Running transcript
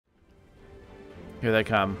Here they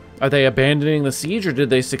come. Are they abandoning the siege, or did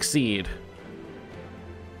they succeed?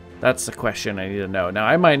 That's the question I need to know. Now,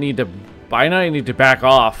 I might need to back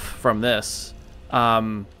off from this.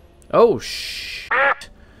 Oh, shit.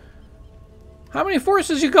 How many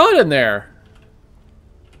forces you got in there?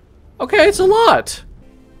 Okay, it's a lot.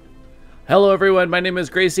 Hello everyone, my name is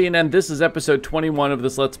Gracie, and this is episode 21 of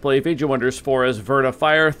this Let's Play of Age of Wonders 4 as Verda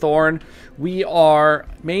Firethorn. We are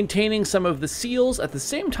maintaining some of the seals at the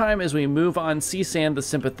same time as we move on Seasand the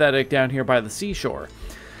Sympathetic down here by the seashore.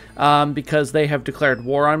 Because they have declared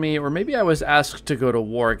war on me, or maybe I was asked to go to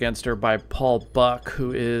war against her by Paul Buck,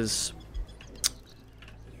 who is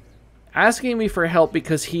asking me for help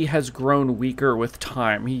because he has grown weaker with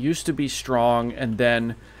time. He used to be strong, and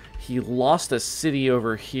then he lost a city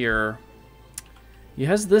over here. He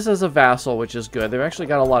has this as a vassal, which is good. They've actually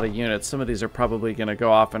got a lot of units. Some of these are probably going to go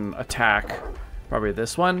off and attack. Probably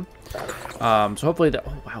this one. So hopefully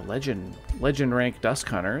oh wow, legend rank dusk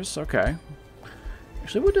hunters. Okay.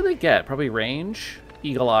 Actually, what do they get? Probably range?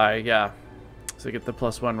 Eagle eye, yeah. So they get the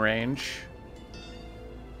 +1 range.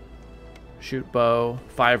 Shoot bow,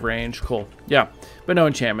 5 range, cool. Yeah, but no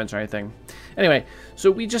enchantments or anything. Anyway, so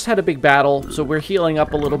we just had a big battle, so we're healing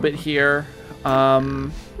up a little bit here.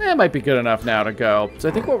 It might be good enough now to go. So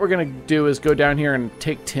I think what we're going to do is go down here and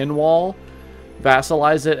take Tin Wall,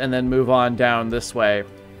 vassalize it, and then move on down this way.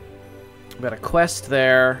 We've got a quest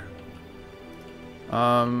there.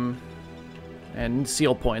 And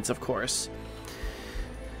seal points, of course.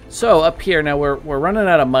 So up here, now we're running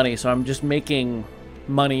out of money, so I'm just making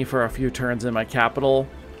money for a few turns in my capital.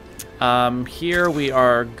 Here we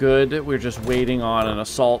are good. We're just waiting on an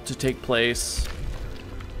assault to take place.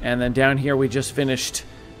 And then down here we just finished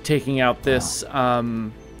taking out this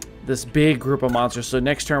this big group of monsters. So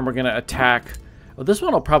next turn we're gonna attack. Well, this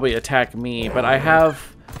one will probably attack me, but I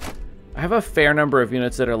have a fair number of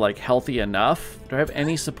units that are like healthy enough. Do I have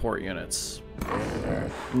any support units?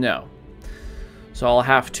 No. So I'll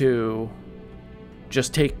have to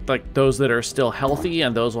just take like those that are still healthy,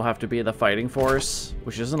 and those will have to be the fighting force,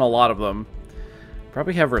 which isn't a lot of them.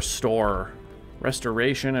 Probably have restoration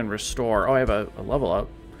and restore. Oh, I have a level up.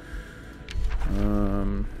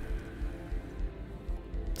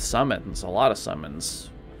 Summons, a lot of summons.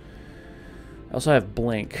 I also have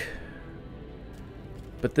blink,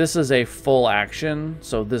 but this is a full action,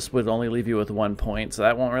 so this would only leave you with 1 point, so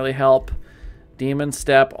that won't really help. Demon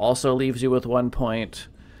Step also leaves you with 1 point.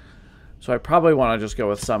 So I probably want to just go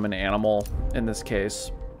with Summon Animal in this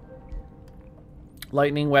case.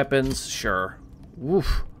 Lightning weapons, sure.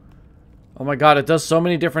 Woof. Oh my god, it does so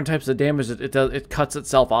many different types of damage. It cuts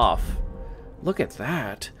itself off. Look at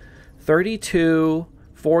that. 32,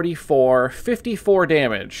 44, 54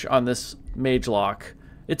 damage on this Mage Lock.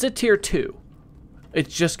 It's a tier 2.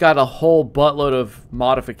 It's just got a whole buttload of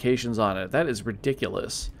modifications on it. That is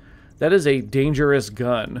ridiculous. That is a dangerous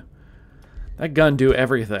gun. That gun do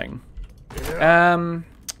everything.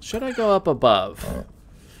 Should I go up above?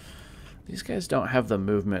 These guys don't have the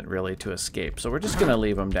movement really to escape, so we're just gonna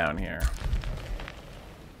leave them down here.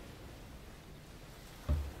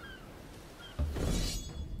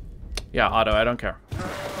 Yeah, auto, I don't care.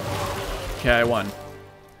 Okay, I won.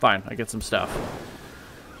 Fine, I get some stuff.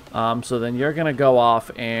 So then you're gonna go off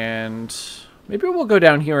and maybe we'll go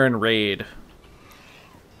down here and raid.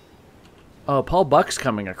 Oh, Paul Buck's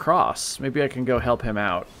coming across. Maybe I can go help him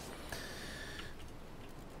out.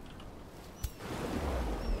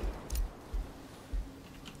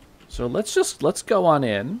 So let's go on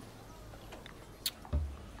in.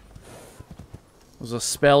 There's a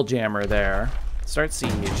Spelljammer there. Start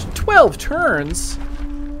siege. 12 turns?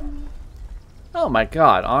 Oh my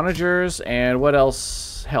god. Onagers, and what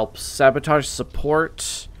else helps? Sabotage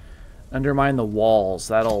support. Undermine the walls.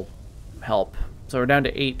 That'll help. So we're down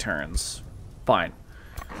to 8 turns. Fine.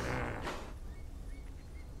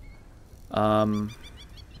 So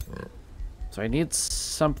I need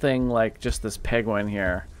something like just this Penguin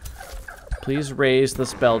here. Please raise the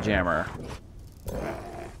Spelljammer.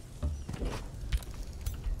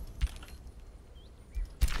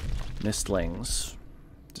 Mistlings.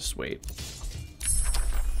 Just wait.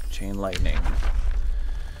 Chain lightning.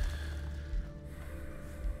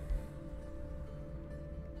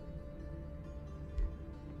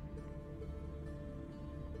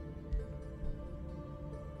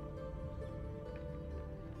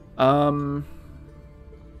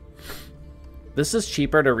 This is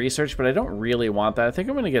cheaper to research, but I don't really want that. I think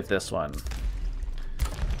I'm going to get this one.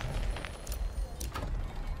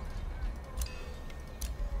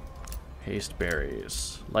 Haste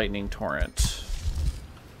berries. Lightning torrent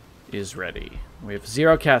is ready. We have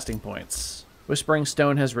 0 casting points. Whispering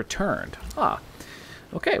Stone has returned. Ah.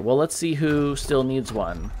 Okay, well, let's see who still needs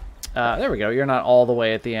one. There we go. You're not all the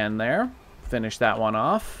way at the end there. Finish that one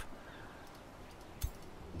off.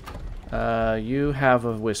 You have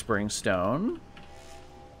a Whispering Stone.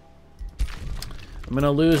 I'm going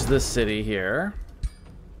to lose this city here.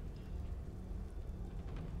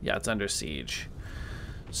 Yeah, it's under siege.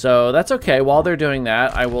 So that's okay. While they're doing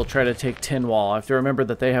that, I will try to take Tin Wall. I have to remember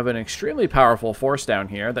that they have an extremely powerful force down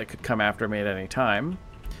here that could come after me at any time.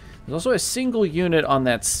 There's also a single unit on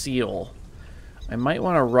that seal. I might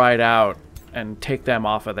want to ride out and take them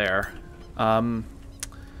off of there.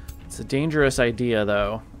 It's a dangerous idea,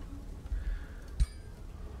 though.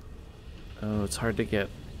 Oh, it's hard to get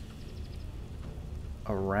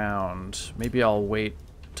around. Maybe I'll wait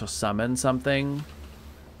to summon something.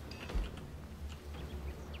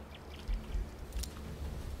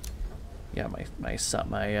 Yeah, my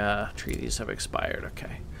treaties have expired.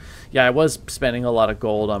 Okay. Yeah, I was spending a lot of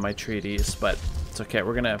gold on my treaties, but it's okay.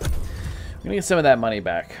 We're gonna get some of that money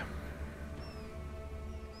back.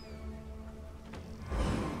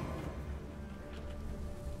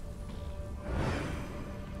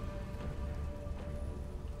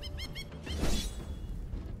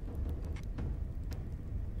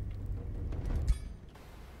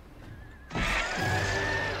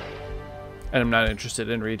 And I'm not interested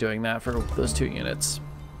in redoing that for those 2 units.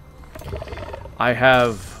 I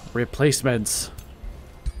have replacements.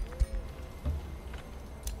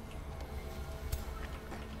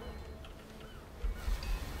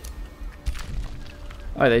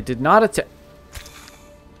 Oh, they did not attack.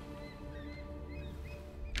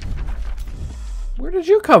 Where did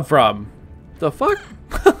you come from? The fuck?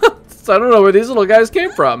 I don't know where these little guys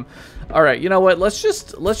came from. All right, you know what? Let's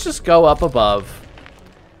just go up above.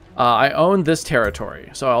 I own this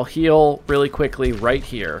territory, so I'll heal really quickly right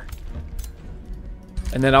here.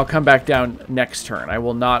 And then I'll come back down next turn. I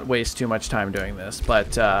will not waste too much time doing this,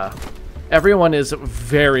 but everyone is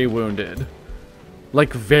very wounded.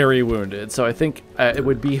 Like, very wounded. So I think it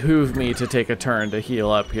would behoove me to take a turn to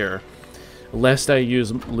heal up here, lest I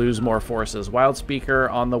lose more forces. Wild Speaker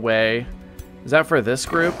on the way. Is that for this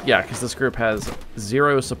group? Yeah, because this group has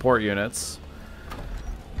 0 support units.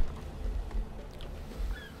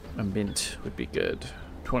 A mint would be good.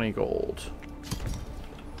 20 gold.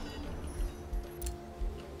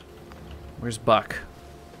 Where's Buck?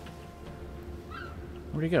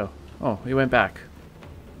 Where'd he go? Oh, he went back.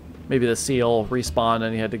 Maybe the seal respawned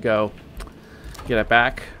and he had to go get it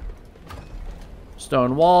back.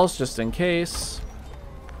 Stone walls, just in case.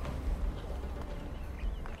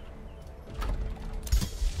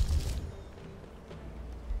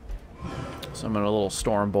 Summon a little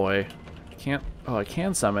storm boy. Can't. Oh, I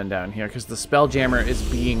can summon down here because the Spelljammer is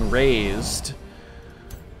being raised.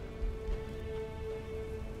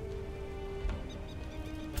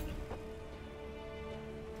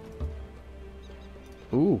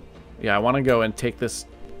 Ooh. Yeah, I want to go and take this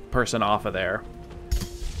person off of there.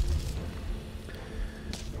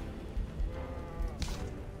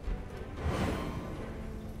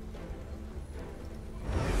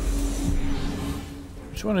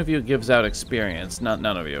 Which one of you gives out experience? None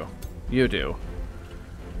of you. You do.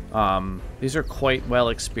 These are quite well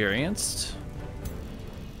experienced.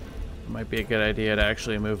 Might be a good idea to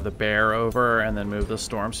actually move the bear over and then move the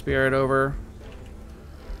storm spirit over.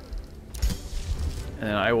 And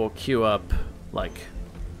then I will queue up, like,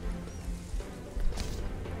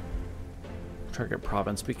 target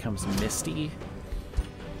province becomes misty.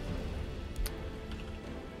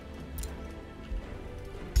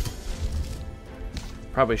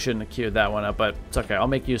 Probably shouldn't have queued that one up, but it's okay. I'll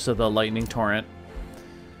make use of the lightning torrent.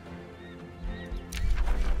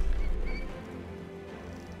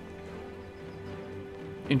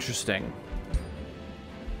 Interesting.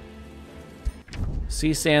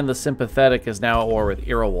 Seasand the Sympathetic is now at war with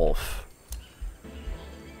Irrewolf.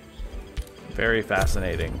 Very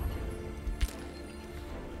fascinating.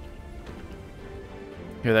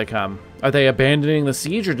 Here they come. Are they abandoning the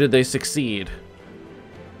siege or did they succeed?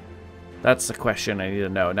 That's the question I need to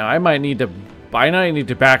know. Now I might need to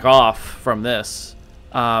back off from this.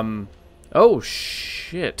 Oh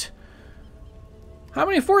shit. How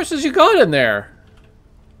many forces you got in there?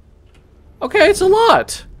 Okay, it's a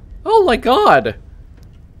lot. Oh my god.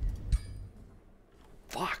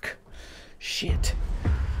 Fuck. Shit.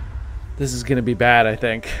 This is gonna be bad, I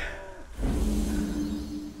think.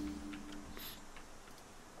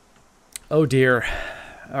 Oh dear.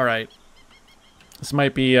 Alright. This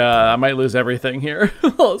might be, I might lose everything here.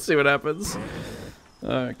 Let's see what happens.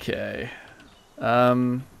 Okay.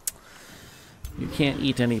 You can't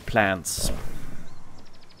eat any plants.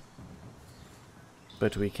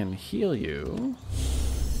 But we can heal you.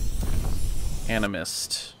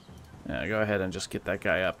 Animist. Yeah, go ahead and just get that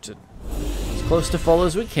guy up to as close to full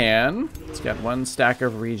as we can. It's got 1 stack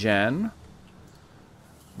of regen.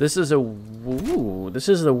 This is this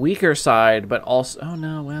is the weaker side, but also... Oh,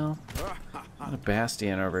 no, well... Not a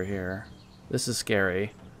Bastion over here. This is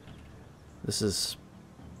scary. This is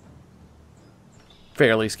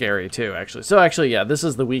fairly scary, too, actually. So, actually, yeah, this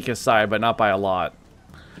is the weakest side, but not by a lot.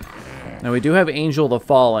 Now, we do have Angel the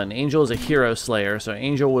Fallen. Angel is a hero slayer, so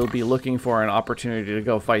Angel will be looking for an opportunity to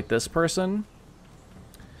go fight this person.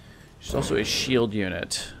 She's also a shield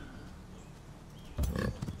unit.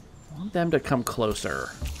 I want them to come closer.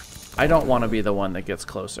 I don't want to be the one that gets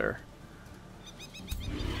closer.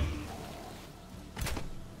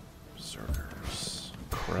 Berserkers.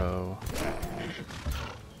 Crow.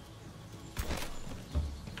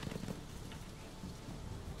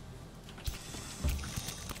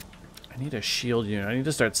 I need a shield unit. I need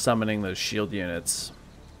to start summoning those shield units.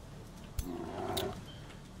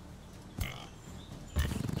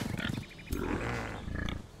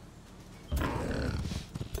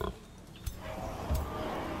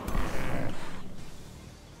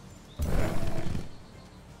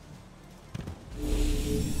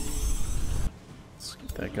 Let's get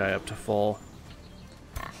that guy up to full.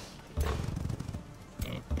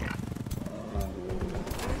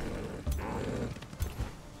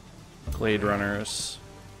 Blade runners.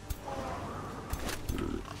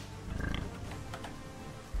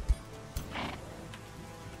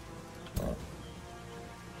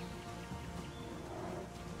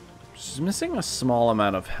 She's missing a small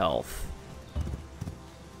amount of health.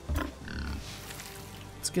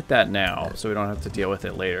 Let's get that now so we don't have to deal with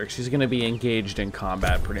it later. She's going to be engaged in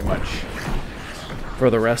combat pretty much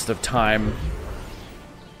for the rest of time.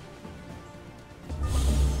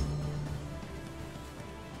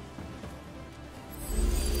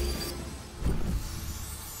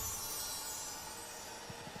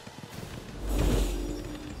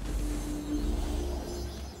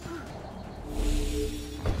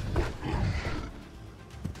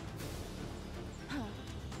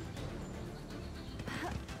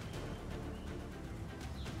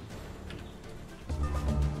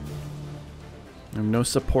 No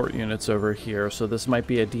support units over here, so this might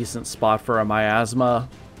be a decent spot for a miasma.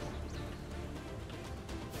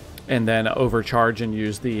 And then overcharge and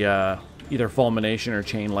use the either fulmination or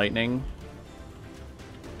chain lightning.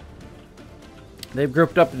 They've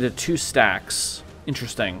grouped up into 2 stacks.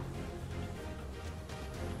 Interesting.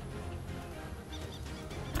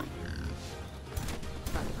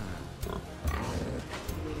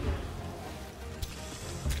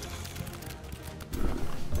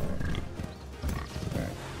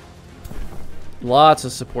 Lots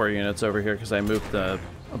of support units over here because I moved a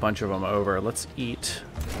bunch of them over. Let's eat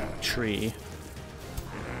tree.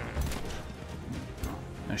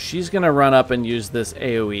 Now she's going to run up and use this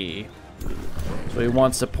AoE. So we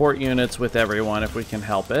want support units with everyone if we can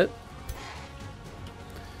help it.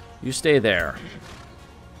 You stay there.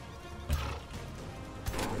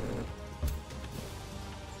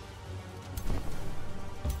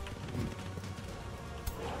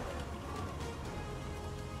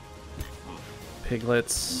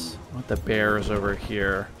 Piglets. I want the bears over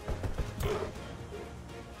here.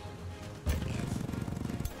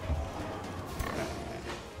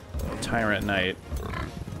 Tyrant Knight.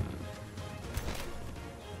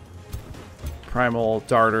 Primal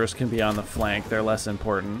darters can be on the flank. They're less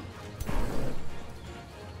important.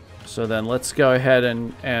 So then let's go ahead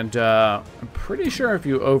and I'm pretty sure if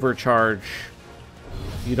you overcharge,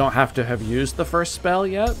 you don't have to have used the first spell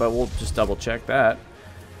yet, but we'll just double check that.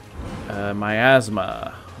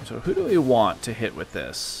 Miasma. So who do we want to hit with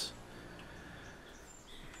this?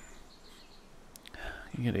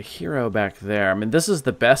 You get a hero back there. I mean, this is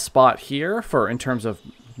the best spot here for in terms of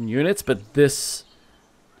units, but this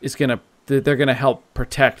is gonna they're gonna help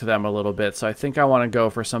protect them a little bit. So I think I want to go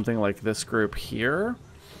for something like this group here.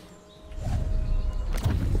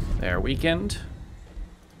 They're weakened,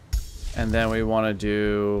 and then we want to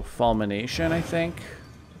do fulmination, I think.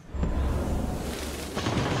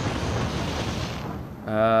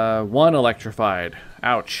 1 electrified.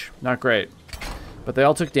 Ouch. Not great. But they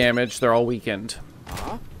all took damage. They're all weakened.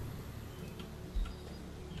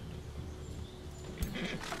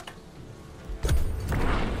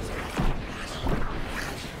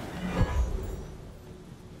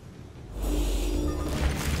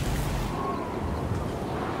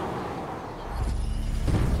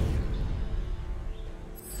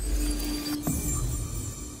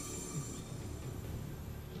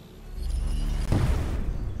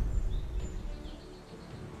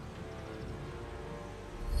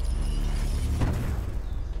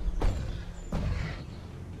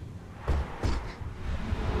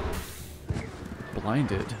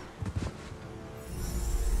 blinded.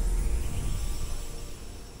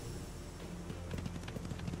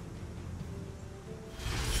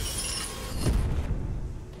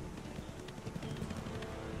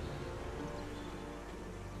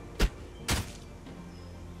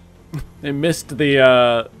 It missed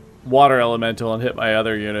the water elemental and hit my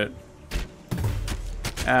other unit.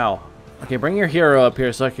 Ow. Okay, bring your hero up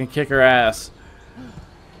here so I can kick her ass.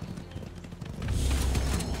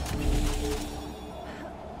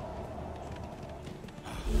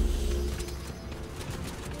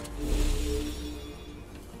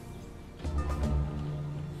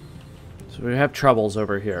 So we have troubles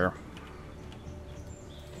over here.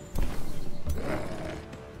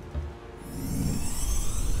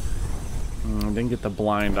 Didn't get the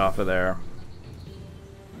blind off of there.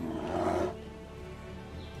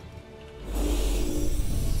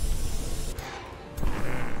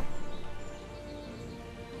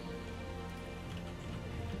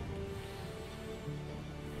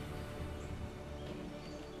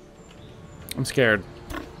 I'm scared.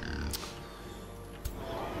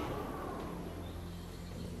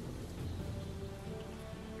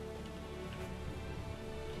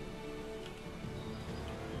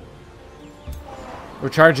 We're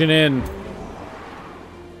charging in.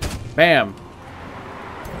 Bam.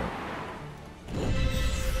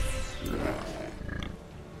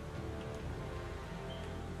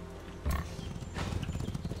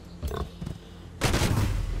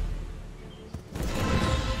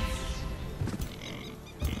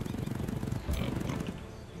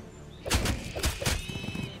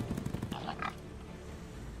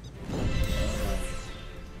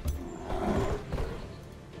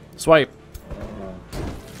 Swipe.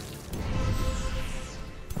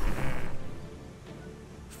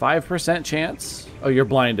 5% chance? Oh, you're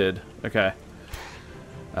blinded. Okay.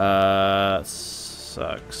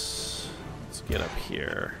 Sucks. Let's get up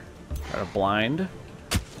here. Got a blind.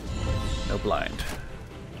 No blind.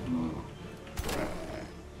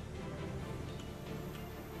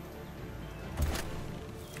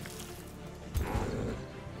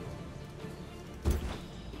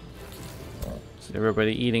 So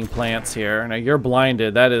everybody eating plants here. Now you're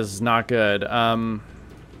blinded. That is not good.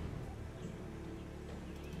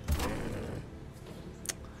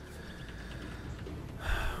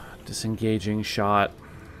 Disengaging shot.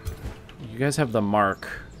 You guys have the mark,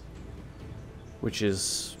 which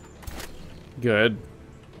is good.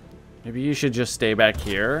 Maybe you should just stay back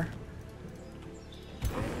here.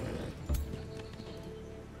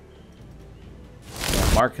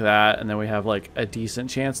 Yeah, mark that, and then we have like a decent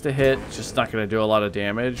chance to hit. Just not going to do a lot of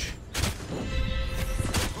damage.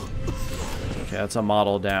 Okay, that's a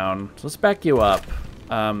model down. So let's back you up.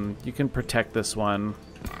 You can protect this one.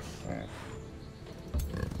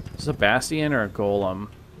 Is this a Bastion or a Golem?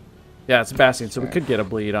 Yeah, it's a Bastion, so we could get a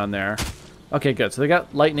bleed on there. Okay, good. So they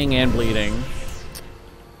got lightning and bleeding.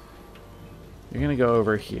 You're going to go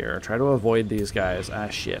over here. Try to avoid these guys. Ah,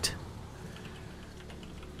 shit.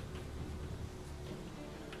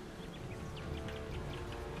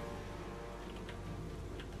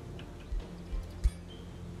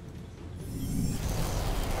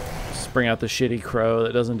 Just bring out the shitty crow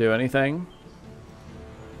that doesn't do anything.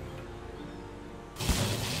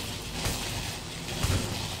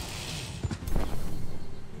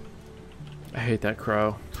 I hate that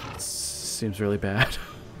crow. It seems really bad.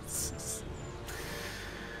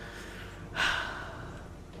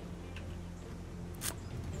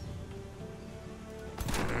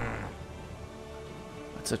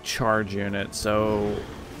 That's a charge unit, so...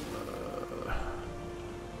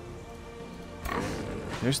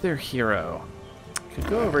 there's their hero. Could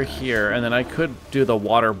go over here, and then I could do the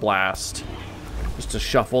water blast. Just to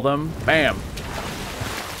shuffle them. Bam!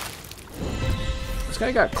 This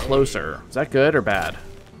guy got closer. Is that good or bad?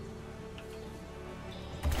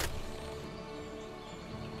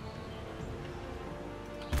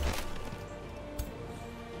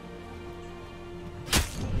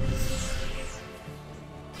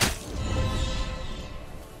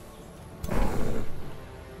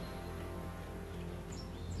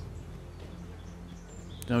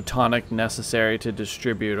 No tonic necessary to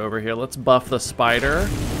distribute over here. Let's buff the spider.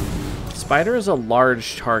 Spider is a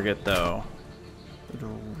large target, though.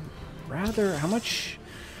 Rather, how much?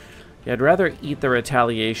 Yeah, I'd rather eat the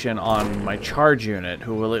retaliation on my charge unit,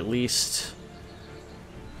 who will at least...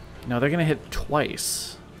 No, they're going to hit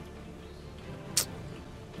twice.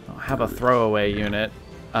 I'll have a throwaway unit.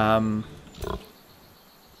 I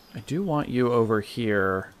do want you over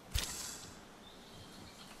here.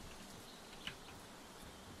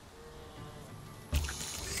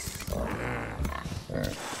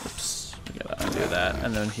 Oops, we gotta undo that.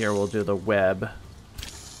 And then here we'll do the web.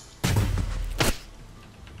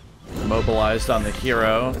 mobilized on the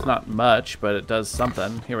hero. It's not much, but it does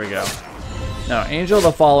something. Here we go. Now, Angel of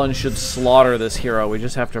the Fallen should slaughter this hero. We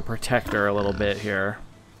just have to protect her a little bit here.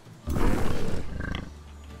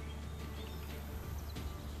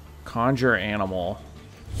 Conjure animal.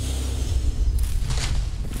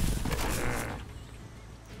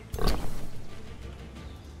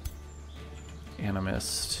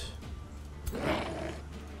 Animist.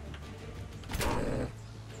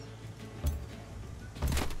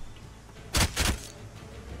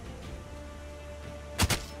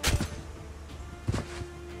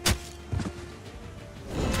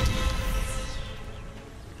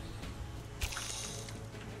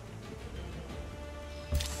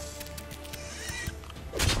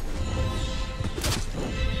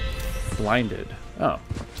 Blinded. Oh,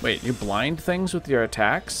 wait, you blind things with your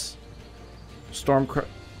attacks?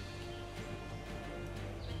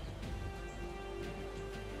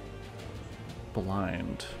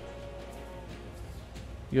 Blind.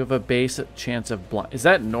 You have a base chance of blind. Is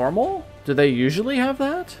that normal? Do they usually have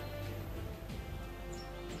that?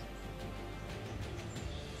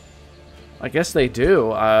 I guess they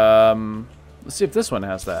do. Let's see if this one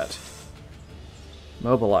has that.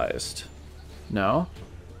 Mobilized. No?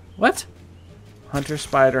 What? Hunter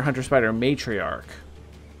Spider, Matriarch.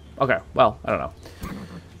 Okay, well, I don't know.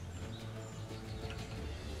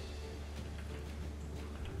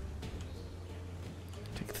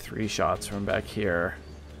 Take 3 shots from back here.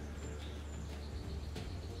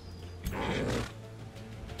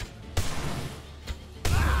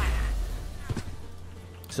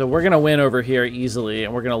 So we're going to win over here easily,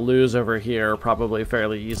 and we're going to lose over here probably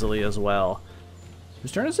fairly easily as well.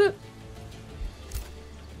 Whose turn is it?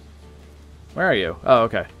 Where are you? Oh,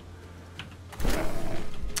 okay.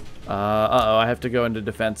 Uh-oh, I have to go into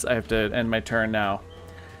defense. I have to end my turn now.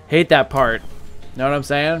 Hate that part. Know what I'm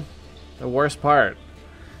saying? The worst part.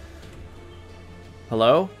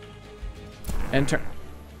 Hello? End turn.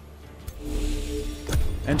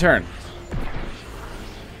 End turn.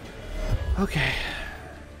 Okay.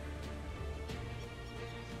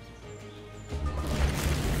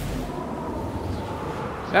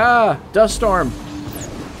 Ah! Dust storm!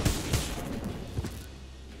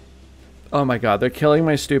 Oh my god, they're killing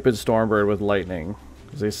my stupid Stormbird with lightning.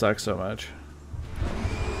 Because they suck so much.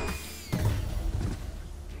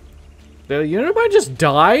 Did a Unibot just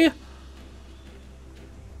die?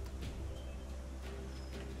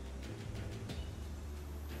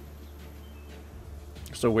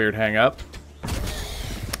 Just a weird hang up.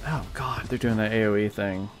 Oh god, they're doing that AoE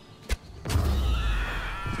thing.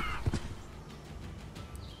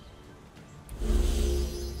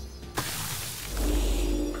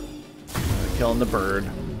 Killing the bird.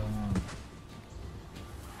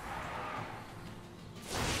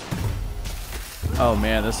 Oh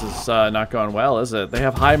man, this is not going well, is it? They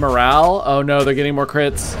have high morale? Oh no, they're getting more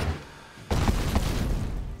crits.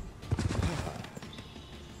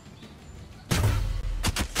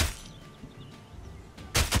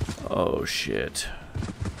 Oh shit.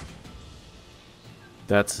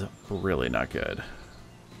 That's really not good.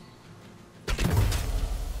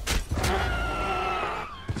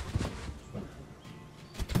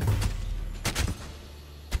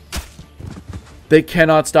 They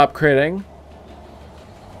cannot stop critting.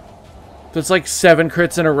 That's like 7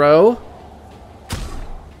 crits in a row.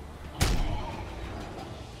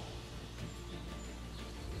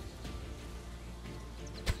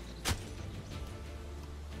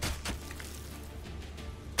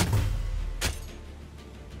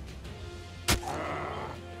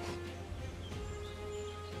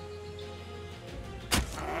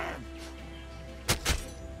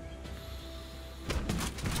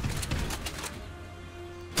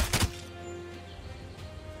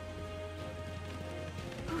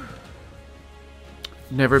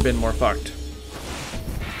 Never been more fucked.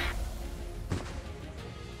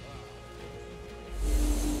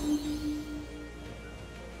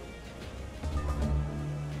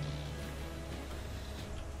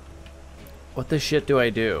 What the shit do I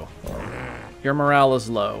do? Your morale is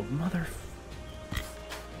low. Mother...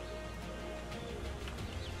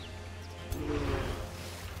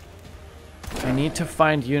 I need to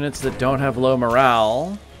find units that don't have low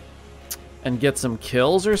morale and get some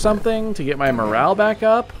kills or something to get my morale back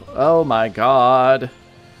up. Oh my god.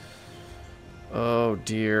 Oh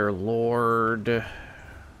dear lord.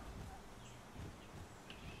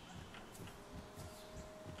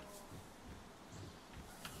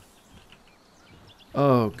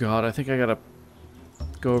 Oh god, I think I gotta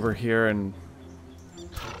go over here and...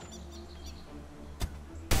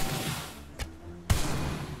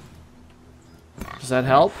 Does that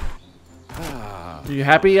help? Are you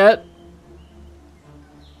happy yet?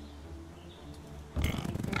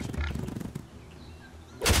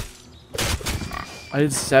 I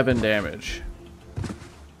did 7 damage.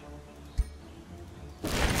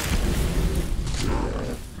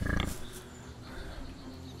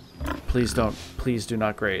 Please don't. Please do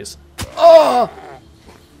not graze. Oh!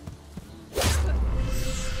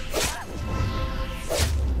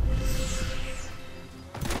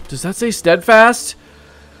 Does that say steadfast?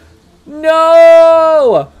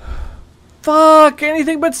 No! Fuck!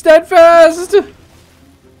 Anything but steadfast!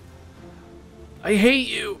 I hate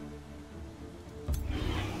you.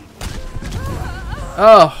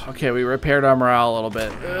 Oh, okay, we repaired our morale a little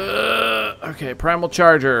bit. Okay, primal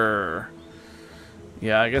charger.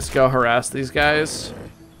 Yeah, I guess go harass these guys.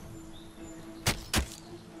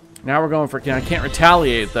 Now we're going for... I can't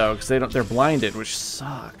retaliate though, because they're blinded, which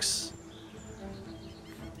sucks.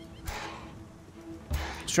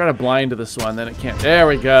 Let's try to blind this one, then it can't... There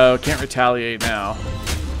we go. Can't retaliate now.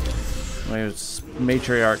 Maybe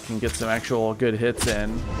Matriarch can get some actual good hits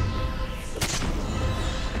in.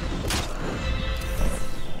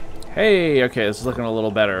 Hey, okay, this is looking a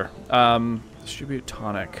little better. Distribute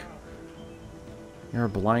tonic. You're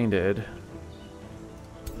blinded.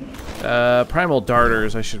 Primal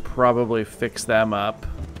darters, I should probably fix them up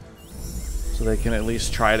so they can at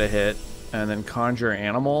least try to hit. And then conjure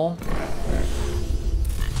animal.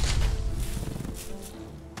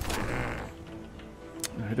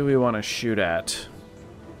 Who do we want to shoot at?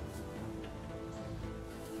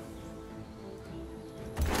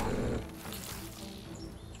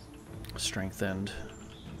 Strengthened.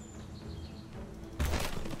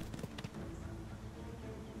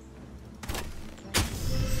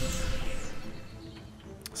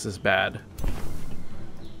 This is bad.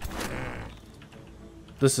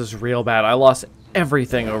 This is real bad. I lost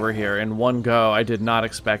everything over here in one go. I did not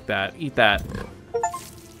expect that. Eat that.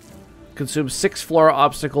 Consume 6 floor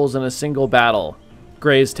obstacles in a single battle.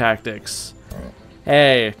 Graze tactics.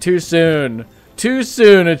 Hey, too soon. Too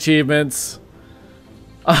soon, achievements.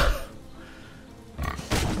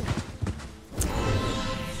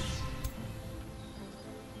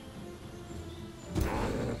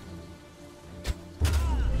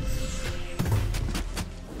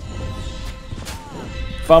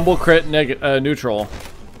 Fumble, crit, neutral.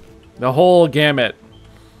 The whole gamut.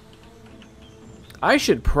 I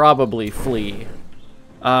should probably flee.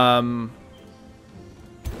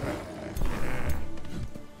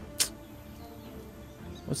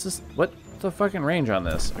 What's this? What's the fucking range on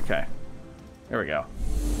this? Okay. There we go.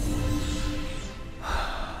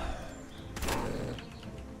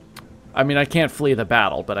 I mean, I can't flee the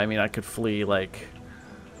battle, but I mean, I could flee, like...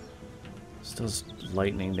 This does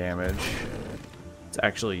lightning damage. It's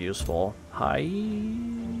actually useful.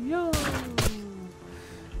 Hi-yo!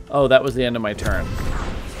 Oh, that was the end of my turn.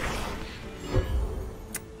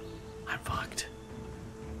 I'm fucked.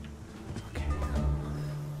 Okay.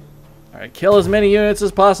 Alright, kill as many units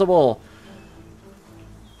as possible.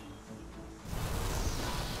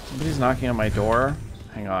 Somebody's knocking on my door.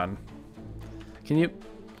 Hang on. Can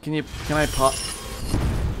I pop?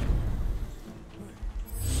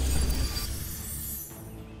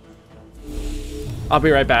 I'll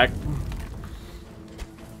be right back.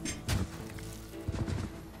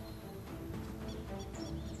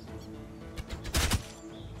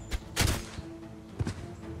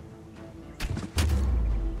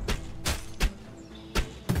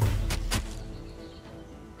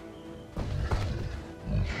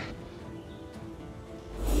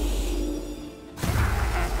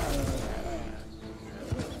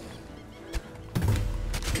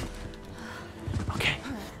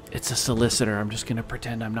 It's a solicitor. I'm just gonna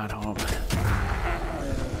pretend I'm not home.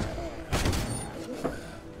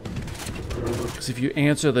 Because if you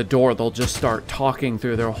answer the door, they'll just start talking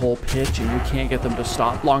through their whole pitch, and you can't get them to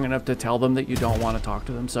stop long enough to tell them that you don't want to talk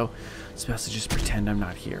to them. So it's best to just pretend I'm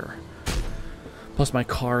not here. Plus, my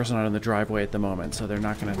car's not in the driveway at the moment, so they're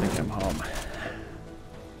not gonna think I'm home.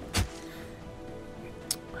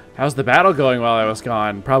 How's the battle going while I was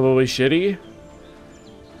gone? Probably shitty.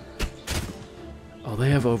 Oh,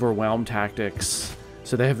 they have overwhelm tactics.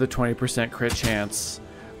 So they have the 20% crit chance.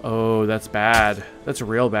 Oh, that's bad. That's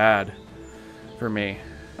real bad for me.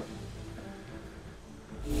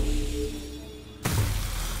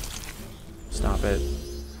 Stop it.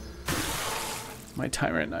 My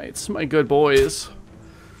tyrant knights, my good boys.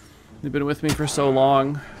 They've been with me for so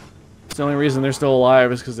long. It's the only reason they're still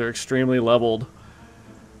alive is because they're extremely leveled.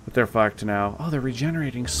 But they're fucked now. Oh, they're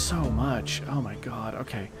regenerating so much. Oh my god,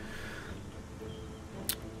 okay.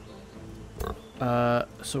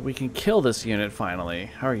 So we can kill this unit finally.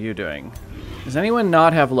 How are you doing? Does anyone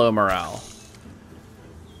not have low morale?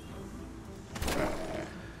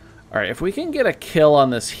 Alright, if we can get a kill on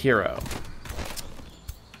this hero.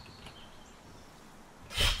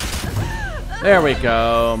 There we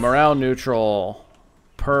go. Morale neutral.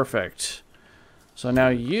 Perfect. So now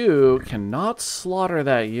you cannot slaughter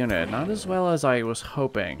that unit. Not as well as I was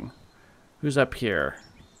hoping. Who's up here?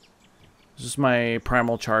 Is this my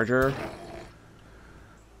primal charger?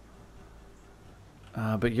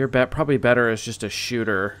 But you're probably better as just a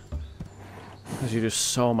shooter. Because you do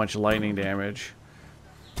so much lightning damage.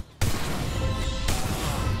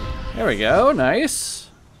 There we go. Nice.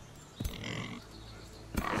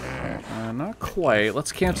 Not quite.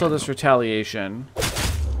 Let's cancel this retaliation.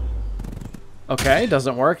 Okay,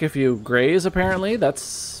 doesn't work if you graze, apparently.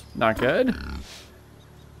 That's not good.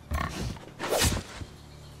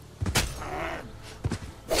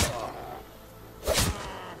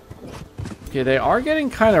 Okay, they are getting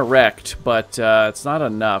kind of wrecked, but it's not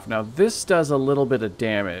enough. Now, this does a little bit of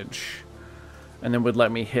damage. And then would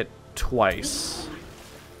let me hit twice.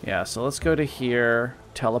 Yeah, so let's go to here.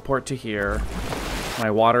 Teleport to here. My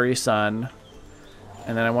watery sun.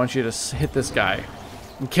 And then I want you to hit this guy.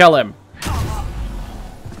 And kill him.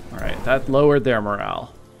 Alright, that lowered their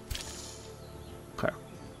morale. Okay.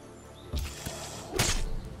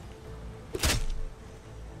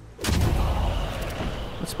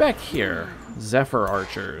 What's back here? Zephyr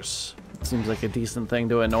archers. Seems like a decent thing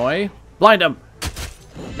to annoy. Blind him!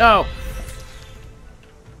 No!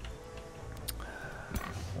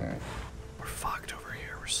 We're fucked over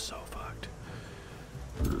here. We're so fucked.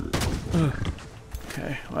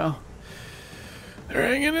 Okay, well. They're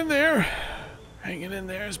hanging in there. Hanging in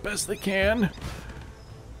there as best they can.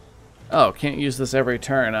 Oh, can't use this every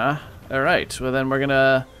turn, huh? Alright, well then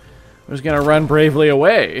we're just gonna run bravely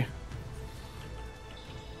away.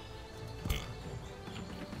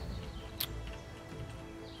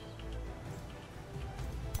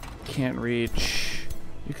 Can't reach.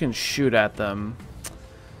 You can shoot at them.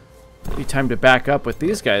 Be time to back up with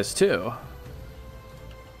these guys too.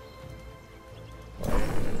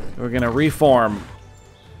 We're gonna reform.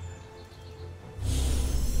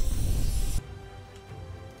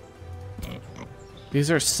 These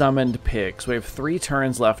are summoned pigs. We have 3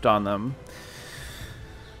 turns left on them.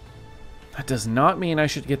 That does not mean I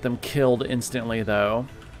should get them killed instantly, though.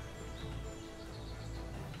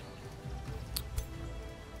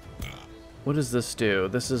 What does this do?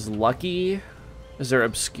 This is lucky. Is there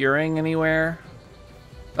obscuring anywhere?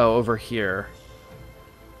 Oh, over here.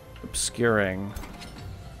 Obscuring.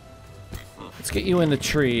 Let's get you in the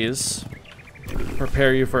trees.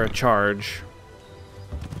 Prepare you for a charge.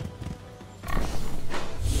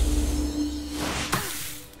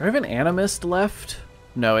 Do I have an animist left?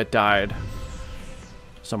 No, it died.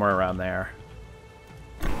 Somewhere around there.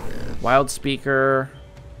 Wild speaker.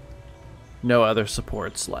 No other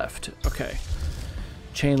supports left. Okay.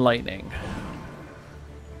 Chain lightning.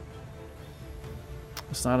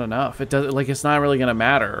 It's not enough. It does, like, it's not really gonna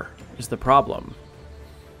matter is the problem.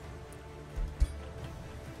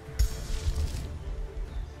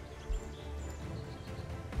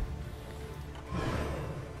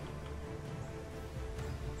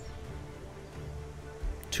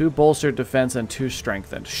 Two bolstered defense and 2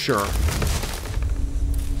 strengthened. Sure.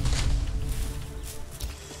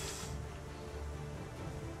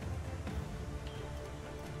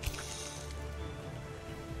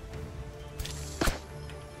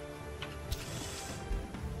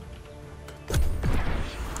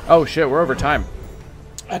 Oh shit, we're over time.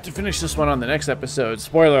 I have to finish this one on the next episode.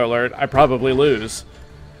 Spoiler alert, I probably lose.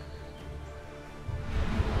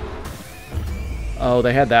 Oh,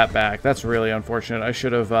 they had that back. That's really unfortunate. I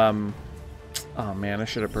should have, oh man, I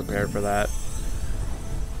should have prepared for that.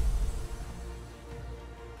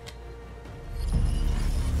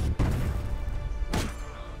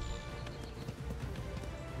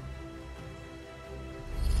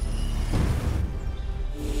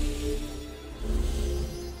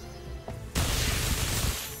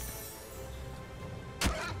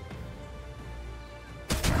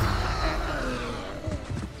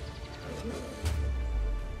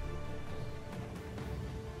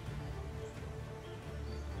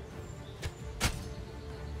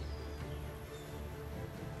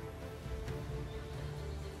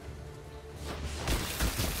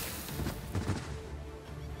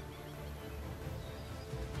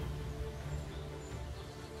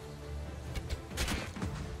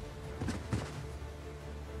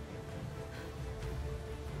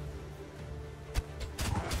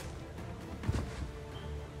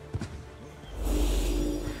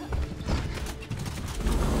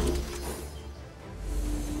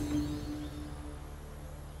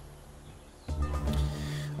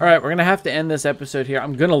 Alright, we're going to have to end this episode here.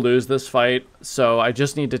 I'm going to lose this fight, so I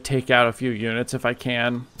just need to take out a few units if I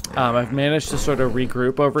can. I've managed to sort of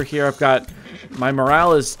regroup over here. I've got... My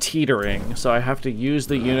morale is teetering, so I have to use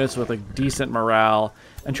the units with a decent morale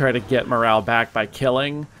and try to get morale back by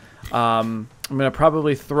killing. I'm going to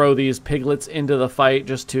probably throw these piglets into the fight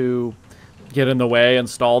just to get in the way and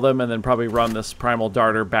stall them, and then probably run this Primal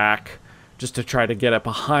Darter back just to try to get it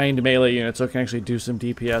behind melee units so it can actually do some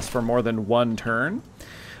DPS for more than one turn.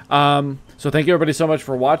 So thank you everybody so much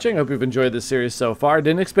for watching. I hope you've enjoyed this series so far.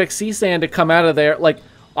 Didn't expect Seasand to come out of there. Like,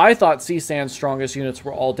 I thought Seasand's strongest units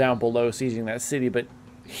were all down below sieging that city, but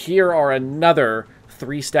here are another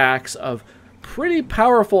 3 stacks of pretty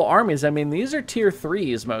powerful armies. I mean, these are tier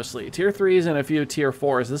 3s mostly. Tier 3s and a few tier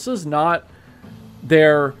 4s. This is not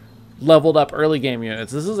their leveled up early game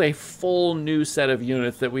units. This is a full new set of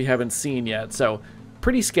units that we haven't seen yet. So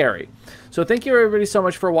pretty scary. So thank you everybody so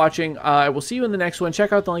much for watching. I will see you in the next one.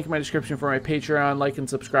 Check out the link in my description for my Patreon. Like and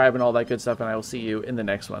subscribe and all that good stuff. And I will see you in the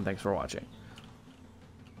next one. Thanks for watching.